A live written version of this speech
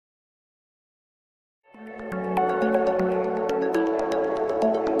I'm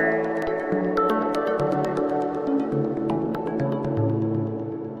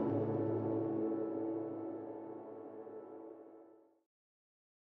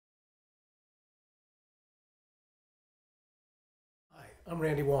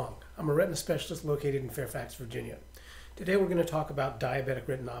Randy Wong. I'm a retina specialist located in Fairfax, Virginia. Today we're going to talk about diabetic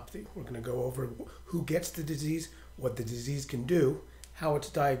retinopathy. We're going to go over who gets the disease, what the disease can do, how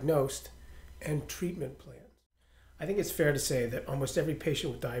it's diagnosed, and treatment plans. I think it's fair to say that almost every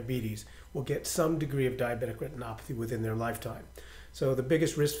patient with diabetes will get some degree of diabetic retinopathy within their lifetime. So the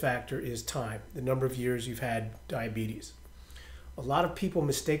biggest risk factor is time, the number of years you've had diabetes. A lot of people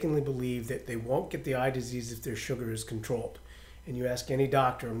mistakenly believe that they won't get the eye disease if their sugar is controlled. And you ask any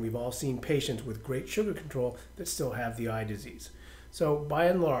doctor, and we've all seen patients with great sugar control that still have the eye disease. So by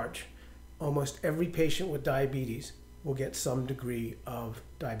and large, almost every patient with diabetes will get some degree of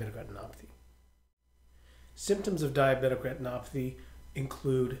diabetic retinopathy. Symptoms of diabetic retinopathy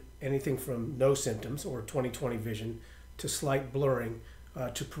include anything from no symptoms or 20/20 vision to slight blurring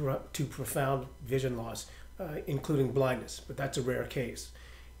to profound vision loss, including blindness, but that's a rare case.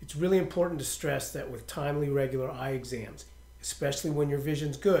 It's really important to stress that with timely, regular eye exams, especially when your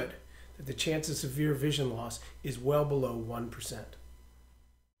vision's good, that the chance of severe vision loss is well below 1%.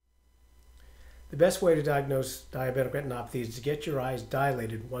 The best way to diagnose diabetic retinopathy is to get your eyes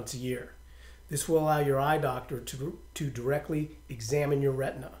dilated once a year. This will allow your eye doctor to directly examine your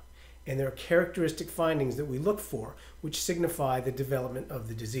retina, and there are characteristic findings that we look for which signify the development of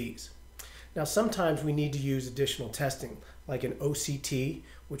the disease. Now, sometimes we need to use additional testing, like an OCT,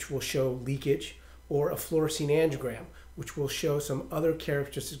 which will show leakage, or a fluorescein angiogram, which will show some other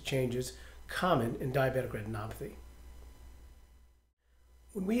characteristic changes common in diabetic retinopathy.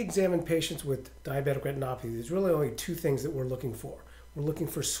 When we examine patients with diabetic retinopathy, there's really only two things that we're looking for. We're looking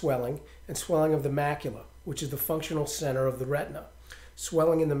for swelling, and swelling of the macula, which is the functional center of the retina.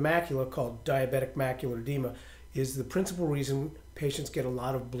 Swelling in the macula, called diabetic macular edema, is the principal reason patients get a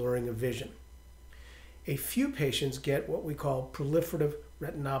lot of blurring of vision. A few patients get what we call proliferative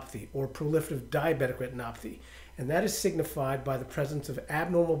retinopathy or proliferative diabetic retinopathy, and that is signified by the presence of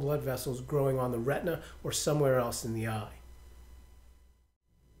abnormal blood vessels growing on the retina or somewhere else in the eye.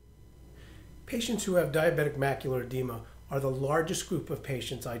 Patients who have diabetic macular edema are the largest group of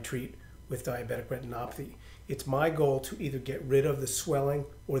patients I treat with diabetic retinopathy. It's my goal to either get rid of the swelling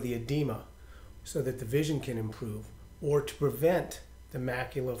or the edema so that the vision can improve, or to prevent the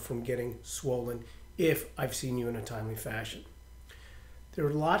macula from getting swollen if I've seen you in a timely fashion. There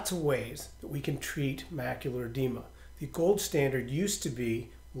are lots of ways that we can treat macular edema. The gold standard used to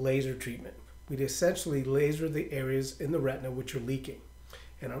be laser treatment. We'd essentially laser the areas in the retina which are leaking.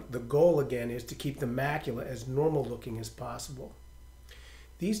 And the goal again is to keep the macula as normal looking as possible.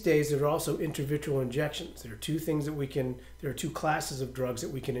 These days there are also intravitreal injections. There are two classes of drugs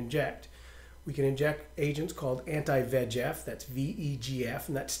that we can inject. We can inject agents called anti-VEGF, that's VEGF,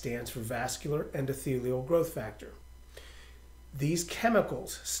 and that stands for vascular endothelial growth factor. These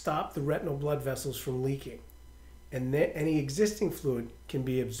chemicals stop the retinal blood vessels from leaking, and any existing fluid can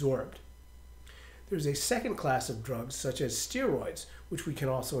be absorbed. There's a second class of drugs, such as steroids, which we can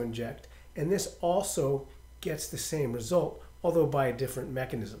also inject, and this also gets the same result, although by a different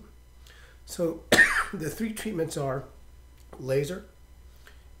mechanism. So the three treatments are laser,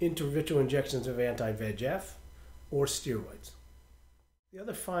 intravitreal injections of anti-VEGF, or steroids. The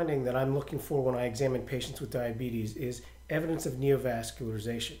other finding that I'm looking for when I examine patients with diabetes is evidence of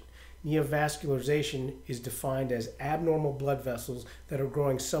neovascularization. Neovascularization is defined as abnormal blood vessels that are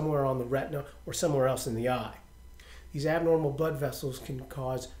growing somewhere on the retina or somewhere else in the eye. These abnormal blood vessels can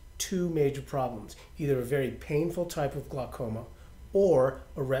cause two major problems, either a very painful type of glaucoma or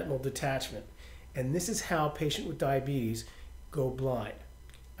a retinal detachment. And this is how patients with diabetes go blind.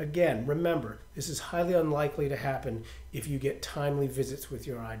 Again, remember, this is highly unlikely to happen if you get timely visits with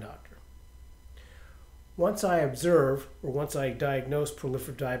your eye doctor. Once I observe, or once I diagnose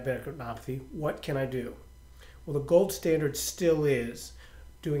proliferative diabetic retinopathy, what can I do? Well, the gold standard still is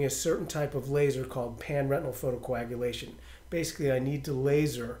doing a certain type of laser called pan-retinal photocoagulation. Basically, I need to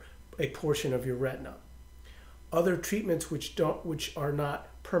laser a portion of your retina. Other treatments which are not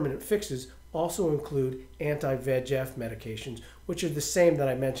permanent fixes also include anti-VEGF medications, which are the same that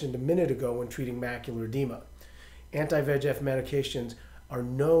I mentioned a minute ago when treating macular edema. Anti-VEGF medications are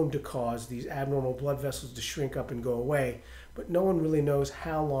known to cause these abnormal blood vessels to shrink up and go away, but no one really knows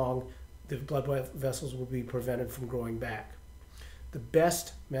how long the blood vessels will be prevented from growing back. The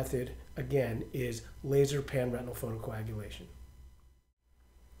best method, again, is laser pan-retinal photocoagulation.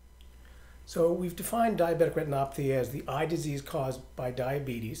 So we've defined diabetic retinopathy as the eye disease caused by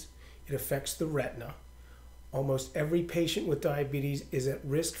diabetes. It affects the retina. Almost every patient with diabetes is at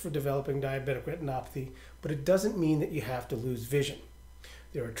risk for developing diabetic retinopathy, but it doesn't mean that you have to lose vision.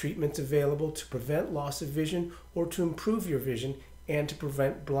 There are treatments available to prevent loss of vision or to improve your vision and to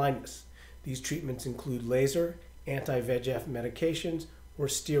prevent blindness. These treatments include laser, anti-VEGF medications, or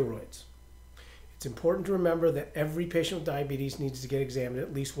steroids. It's important to remember that every patient with diabetes needs to get examined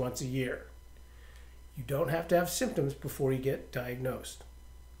at least once a year. You don't have to have symptoms before you get diagnosed.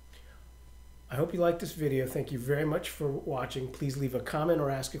 I hope you liked this video. Thank you very much for watching. Please leave a comment or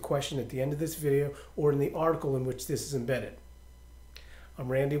ask a question at the end of this video or in the article in which this is embedded. I'm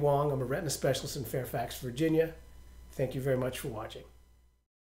Randy Wong. I'm a retina specialist in Fairfax, Virginia. Thank you very much for watching.